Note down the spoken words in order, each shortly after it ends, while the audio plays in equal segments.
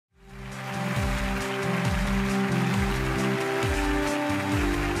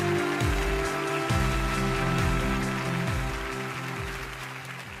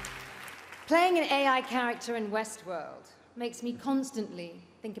Playing an AI character in Westworld makes me constantly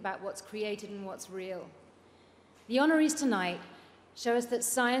think about what's created and what's real. The honorees tonight show us that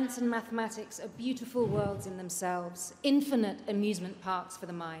science and mathematics are beautiful worlds in themselves, infinite amusement parks for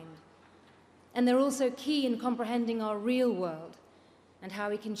the mind. And they're also key in comprehending our real world and how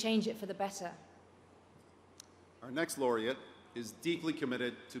we can change it for the better. Our next laureate is deeply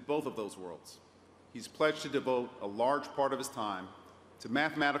committed to both of those worlds. He's pledged to devote a large part of his time to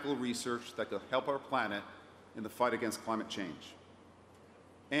mathematical research that could help our planet in the fight against climate change.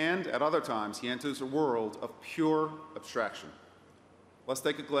 And at other times, he enters a world of pure abstraction. Let's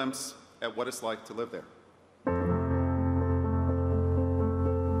take a glimpse at what it's like to live there.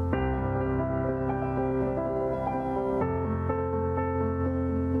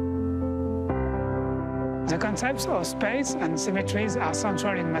 The concepts of space and symmetries are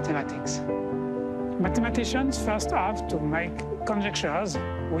central in mathematics. Mathematicians first have to make conjectures,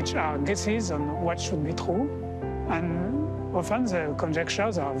 which are guesses on what should be true, and often the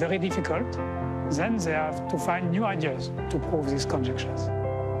conjectures are very difficult. Then they have to find new ideas to prove these conjectures.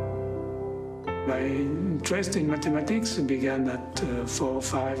 My interest in mathematics began at 4 or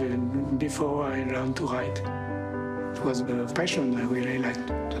 5, and before I learned to write. It was a passion. I really liked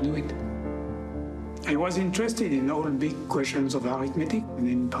to do it. I was interested in all big questions of arithmetic, and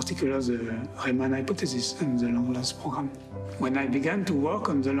in particular the Riemann hypothesis and the long-length program. When I began to work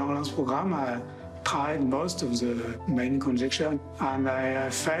on the long-length program, I tried most of the main conjectures, and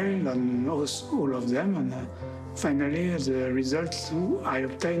I failed on all of them, and finally the result I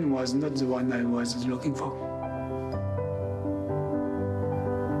obtained was not the one I was looking for.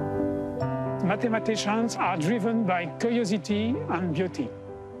 Mathematicians are driven by curiosity and beauty.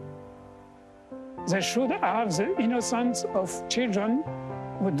 They should have the innocence of children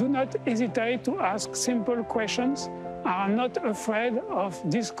who do not hesitate to ask simple questions, are not afraid of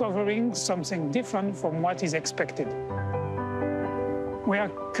discovering something different from what is expected. We are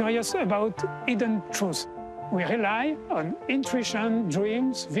curious about hidden truth. We rely on intuition,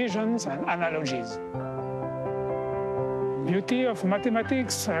 dreams, visions, and analogies. The beauty of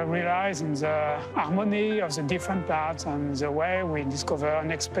mathematics relies in the harmony of the different parts and the way we discover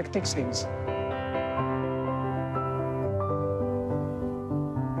unexpected things.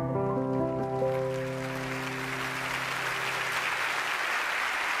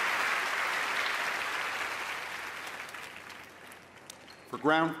 For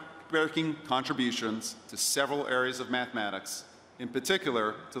groundbreaking contributions to several areas of mathematics, in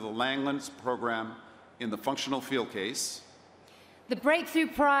particular to the Langlands program in the functional field case, the Breakthrough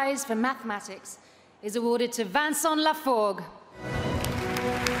Prize for Mathematics is awarded to Vincent Lafforgue.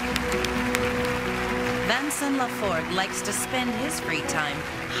 Vincent Lafforgue likes to spend his free time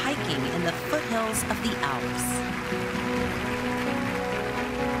hiking in the foothills of the Alps.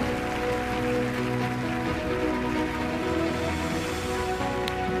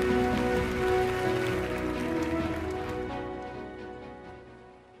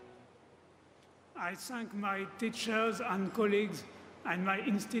 I thank my teachers and colleagues and my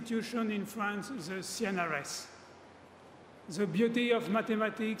institution in France, the CNRS. The beauty of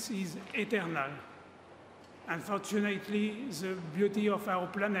mathematics is eternal. Unfortunately, the beauty of our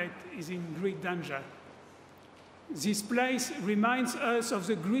planet is in great danger. This place reminds us of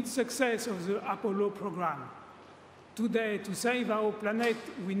the great success of the Apollo program. Today, to save our planet,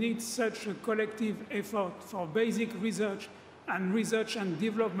 we need such a collective effort for basic research and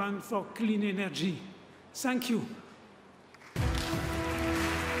development for clean energy. Thank you.